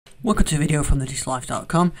Welcome to a video from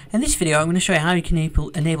thedigitallife.com. In this video I'm going to show you how you can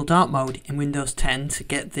enable dark mode in Windows 10 to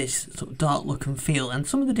get this sort of dark look and feel, and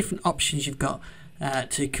some of the different options you've got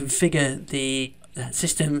to configure the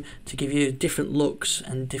system to give you different looks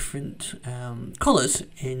and different colours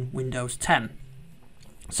in Windows 10.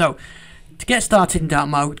 So to get started in dark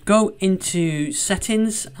mode, go into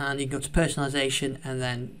settings and you can go to personalisation and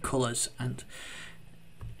then colours, and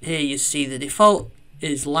here you see the default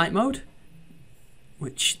is light mode,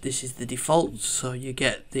 which this is the default, so you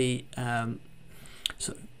get the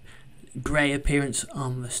sort of grey appearance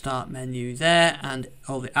on the start menu there, and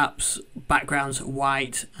all the apps backgrounds are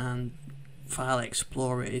white and File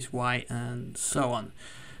Explorer is white and so on.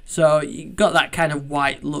 So you got that kind of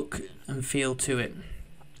white look and feel to it.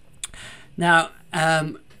 Now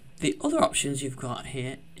the other options you've got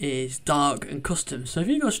here is dark and custom. So if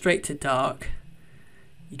you go straight to dark,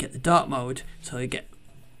 you get the dark mode, so you get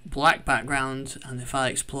black background, and the File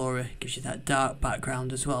Explorer gives you that dark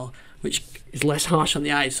background as well, which is less harsh on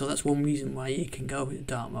the eyes, so that's one reason why you can go with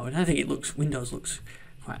dark mode. And I think it looks, Windows looks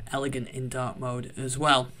quite elegant in dark mode as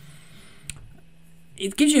well.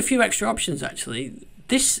 It gives you a few extra options actually.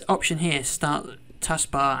 This option here, Start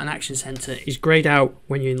Taskbar and Action Center, is greyed out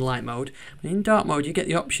when you're in light mode. But in dark mode you get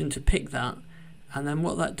the option to pick that, and then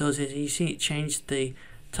what that does is you see it changed the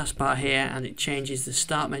taskbar here, and it changes the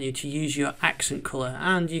start menu to use your accent color,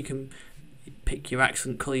 and you can pick your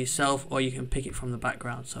accent color yourself or you can pick it from the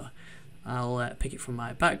background. So I'll pick it from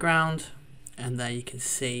my background, and there you can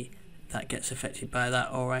see that gets affected by that,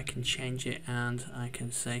 or I can change it and I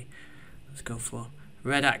can say let's go for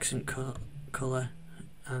red accent color,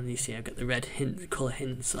 and you see I've got the red color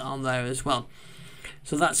hints on there as well.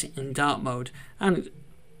 So that's in dark mode, and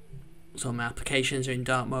so my applications are in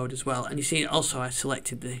dark mode as well. And you see also I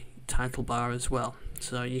selected the title bar as well,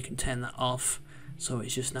 so you can turn that off so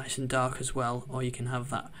it's just nice and dark as well, or you can have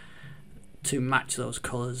that to match those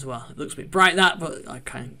colours as well. It looks a bit bright that, but I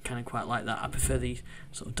kind of quite like that. I prefer these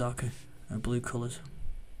sort of darker blue colours.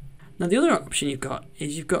 Now the other option you've got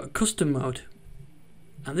is you've got custom mode,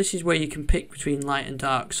 and this is where you can pick between light and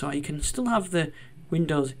dark. So you can still have the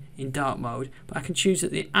Windows in dark mode, but I can choose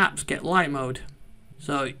that the apps get light mode.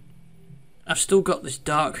 So I've still got this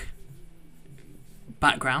dark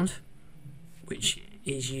background, which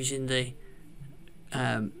is using the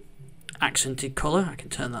accented colour. I can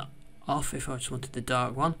turn that off if I just wanted the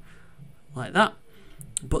dark one, like that.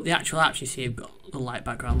 But the actual apps, you see, have got the light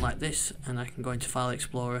background like this, and I can go into File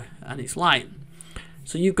Explorer and it's light.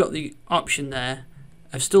 So you've got the option there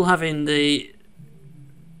of still having the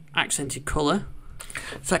accented colour.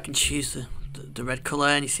 So I can choose the red colour,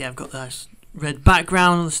 and you see I've got this red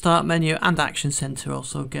background on the start menu, and Action Center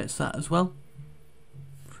also gets that as well.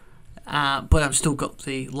 But I've still got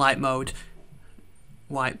the light mode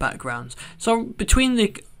white backgrounds. So between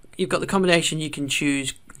you've got the combination, you can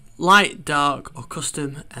choose light, dark or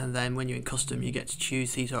custom, and then when you're in custom you get to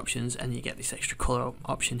choose these options, and you get this extra color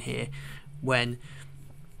option here when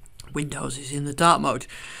Windows is in the dark mode.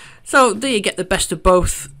 So there you get the best of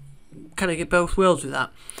both, kind of get both worlds with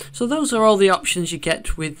that. So those are all the options you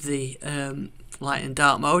get with the light and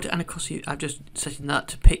dark mode, and of course I've just set that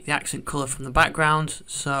to pick the accent color from the background.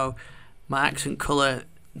 So my accent color,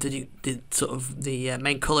 the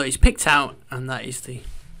main color is picked out, and that is the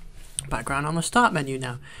background on the start menu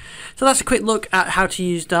now. So that's a quick look at how to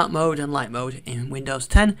use dark mode and light mode in Windows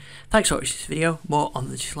 10. Thanks for watching this video. More on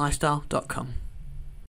thedigitalLifestyle.com.